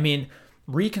places. I mean,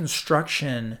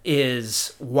 Reconstruction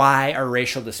is why our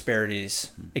racial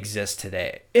disparities exist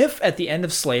today. If at the end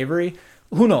of slavery,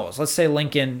 who knows? Let's say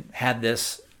Lincoln had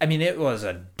this. I mean, it was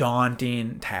a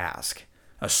daunting task,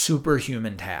 a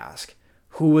superhuman task.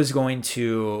 Who was going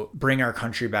to bring our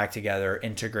country back together,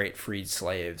 integrate freed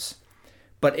slaves?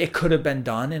 But it could have been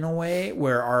done in a way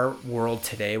where our world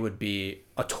today would be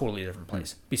a totally different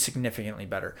place, be significantly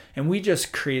better. And we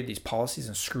just created these policies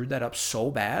and screwed that up so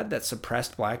bad that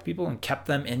suppressed black people and kept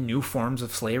them in new forms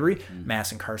of slavery,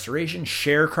 mass incarceration,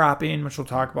 sharecropping, which we'll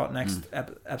talk about next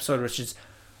episode, which is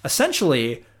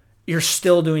essentially you're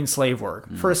still doing slave work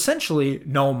for essentially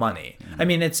no money. I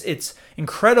mean, it's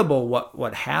incredible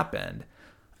what happened.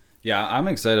 Yeah, I'm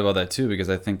excited about that too, because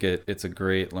I think it's a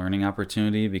great learning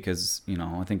opportunity, because,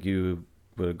 I think you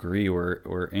would agree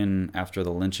we're in, after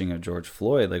the lynching of George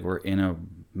Floyd, like we're in a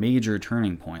major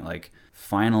turning point. Like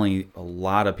finally a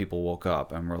lot of people woke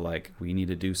up and were like, we need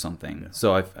to do something.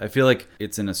 So I feel like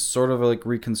it's in a sort of like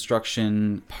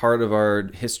Reconstruction part of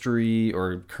our history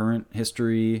or current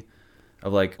history.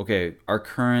 of like, okay, our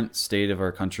current state of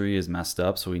our country is messed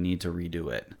up, so we need to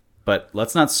redo it. But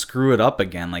let's not screw it up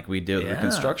again like we did with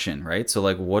Reconstruction, right? So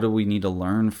like, what do we need to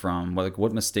learn from? Like,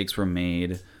 what mistakes were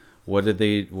made? What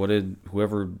did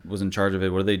whoever was in charge of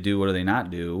it, what did they do? What do they not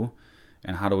do?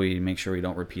 And how do we make sure we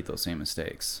don't repeat those same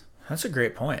mistakes? That's a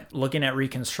great point. Looking at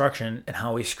Reconstruction and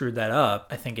how we screwed that up,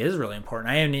 I think is really important.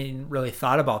 I haven't even really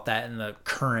thought about that in the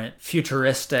current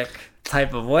futuristic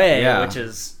type of way, which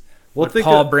is what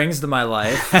Paul brings to my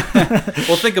life.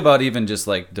 Well, think about even just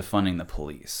like defunding the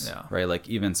police, right? Like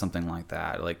even something like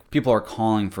that. Like people are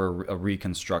calling for a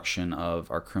reconstruction of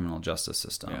our criminal justice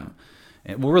system.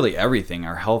 Yeah. And, well, really everything,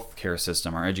 our healthcare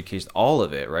system, our education, all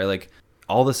of it, right? Like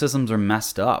all the systems are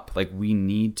messed up. Like we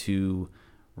need to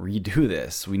redo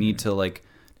this. We need to like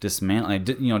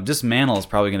dismantle. Dismantle is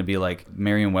probably going to be like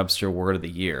Merriam-Webster word of the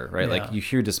year, right? Yeah. Like you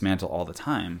hear dismantle all the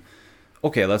time.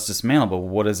 Okay, let's dismantle, but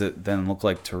what does it then look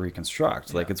like to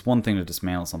reconstruct? Like it's one thing to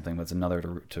dismantle something, but it's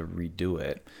another to redo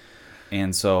it.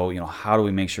 And so, how do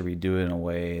we make sure we do it in a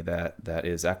way that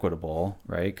is equitable,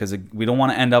 right? Because we don't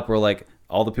want to end up where like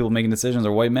all the people making decisions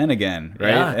are white men again, right?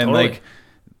 Yeah, and totally. like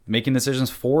making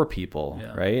decisions for people,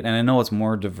 right? And I know it's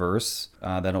more diverse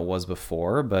than it was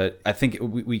before, but I think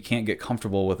we can't get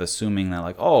comfortable with assuming that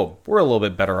like, oh, we're a little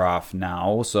bit better off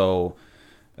now, so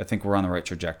I think we're on the right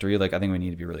trajectory. Like I think we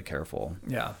need to be really careful.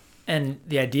 Yeah. And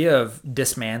the idea of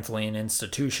dismantling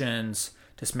institutions,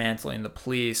 dismantling the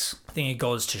police, I think it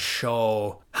goes to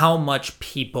show how much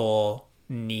people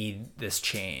need this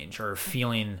change or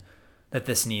feeling that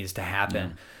this needs to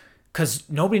happen. Because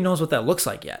nobody knows what that looks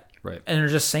like yet. Right. And they're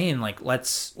just saying like,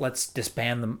 let's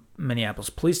disband the Minneapolis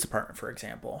Police Department, for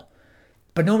example.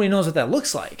 But nobody knows what that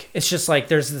looks like. It's just like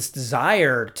there's this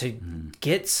desire to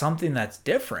get something that's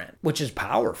different, which is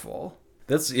powerful.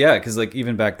 Because like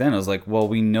even back then it was like, well,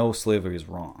 we know slavery is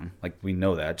wrong. Like we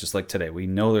know that. Just like today, we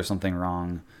know there's something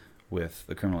wrong with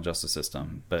the criminal justice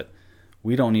system, but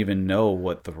we don't even know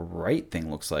what the right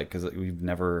thing looks like because we've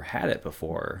never had it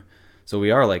before. So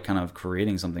we are like kind of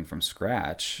creating something from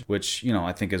scratch, which,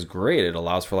 I think is great. It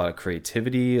allows for a lot of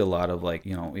creativity, a lot of like,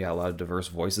 a lot of diverse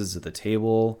voices at the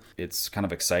table. It's kind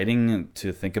of exciting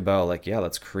to think about like,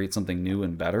 let's create something new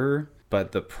and better.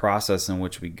 But the process in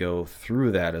which we go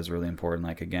through that is really important.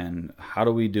 Like, again, how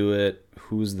do we do it?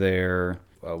 Who's there?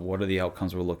 What are the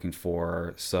outcomes we're looking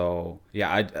for? So,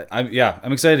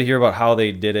 I'm excited to hear about how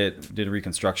they did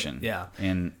Reconstruction. Yeah.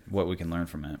 And what we can learn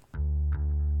from it.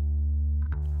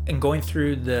 And going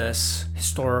through this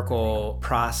historical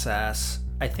process,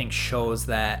 I think shows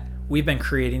that we've been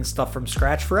creating stuff from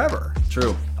scratch forever.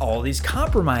 True. All these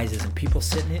compromises and people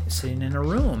sitting in a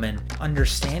room and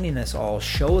understanding this all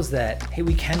shows that, hey,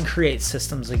 we can create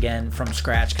systems again from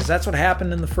scratch because that's what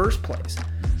happened in the first place.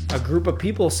 A group of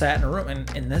people sat in a room,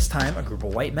 and this time a group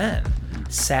of white men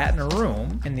sat in a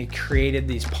room and they created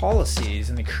these policies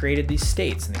and they created these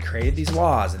states and they created these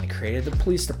laws and they created the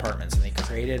police departments and they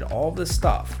created all this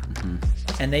stuff.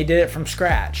 And they did it from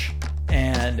scratch.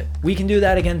 And we can do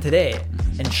that again today.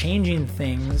 And changing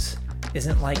things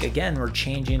isn't like, again, we're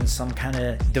changing some kind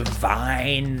of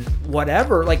divine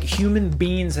whatever. Like human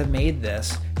beings have made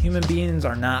this. Human beings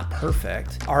are not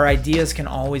perfect. Our ideas can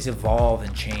always evolve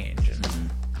and change.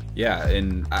 Yeah,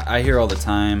 and I hear all the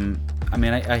time, I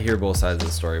mean, I hear both sides of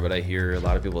the story, but I hear a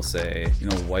lot of people say,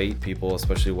 white people,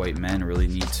 especially white men, really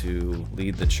need to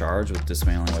lead the charge with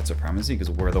dismantling white supremacy because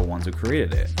we're the ones who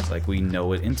created it. Like, we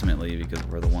know it intimately because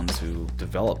we're the ones who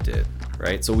developed it,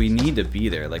 right? So we need to be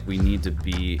there. Like, we need to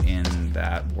be in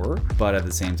that work, but at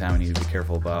the same time, we need to be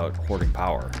careful about hoarding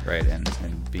power, right? And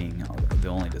being the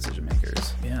only decision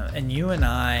makers. Yeah, and you and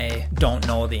I don't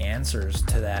know the answers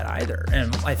to that either.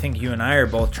 And I think you and I are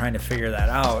both trying to figure that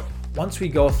out. Once we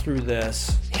go through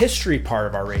this history part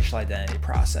of our racial identity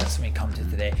process and we come to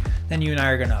today, then you and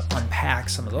I are going to unpack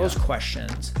some of those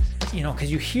questions,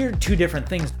 because you hear two different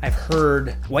things. I've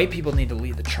heard white people need to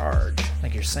lead the charge,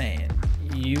 like you're saying.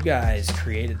 You guys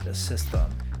created this system.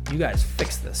 You guys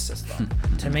fixed this system.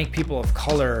 To make people of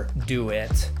color do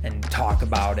it and talk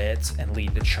about it and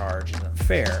lead the charge isn't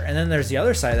fair. And then there's the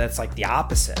other side that's like the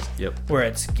opposite. Yep. Where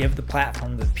it's give the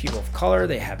platform to people of color.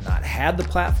 They have not had the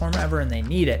platform ever and they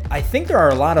need it. I think there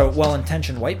are a lot of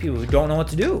well-intentioned white people who don't know what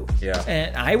to do. Yeah.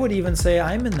 And I would even say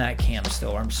I'm in that camp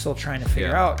still. I'm still trying to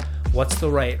figure out what's the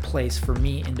right place for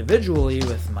me individually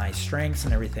with my strengths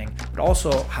and everything, but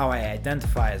also how I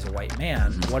identify as a white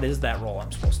man. What is that role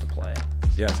I'm supposed to play?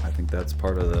 Yeah, I think that's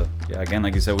part of again,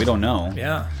 like you said, we don't know.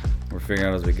 Yeah. We're figuring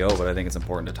out as we go, but I think it's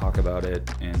important to talk about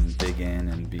it and dig in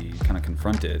and be kind of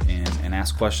confronted and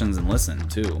ask questions and listen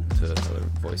too to other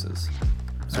voices.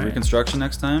 So All right. Reconstruction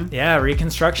next time? Yeah,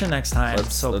 Reconstruction next time.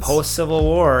 Let's- Post-Civil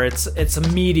War, it's a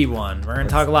meaty one. We're going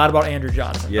to talk a lot about Andrew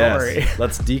Johnson. Don't worry. Yes.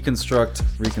 Let's deconstruct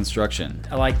Reconstruction.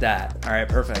 I like that. All right,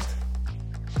 perfect.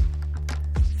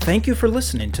 Thank you for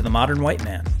listening to The Modern White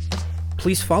Man.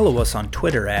 Please follow us on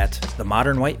Twitter at The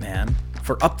Modern White Man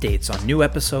for updates on new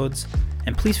episodes,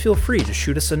 and please feel free to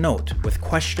shoot us a note with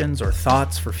questions or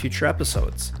thoughts for future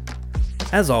episodes.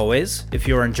 As always, if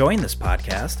you are enjoying this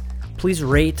podcast, please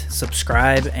rate,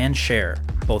 subscribe, and share,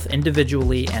 both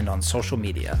individually and on social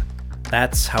media.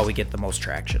 That's how we get the most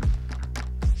traction.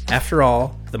 After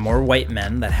all, the more white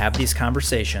men that have these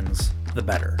conversations, the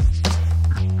better.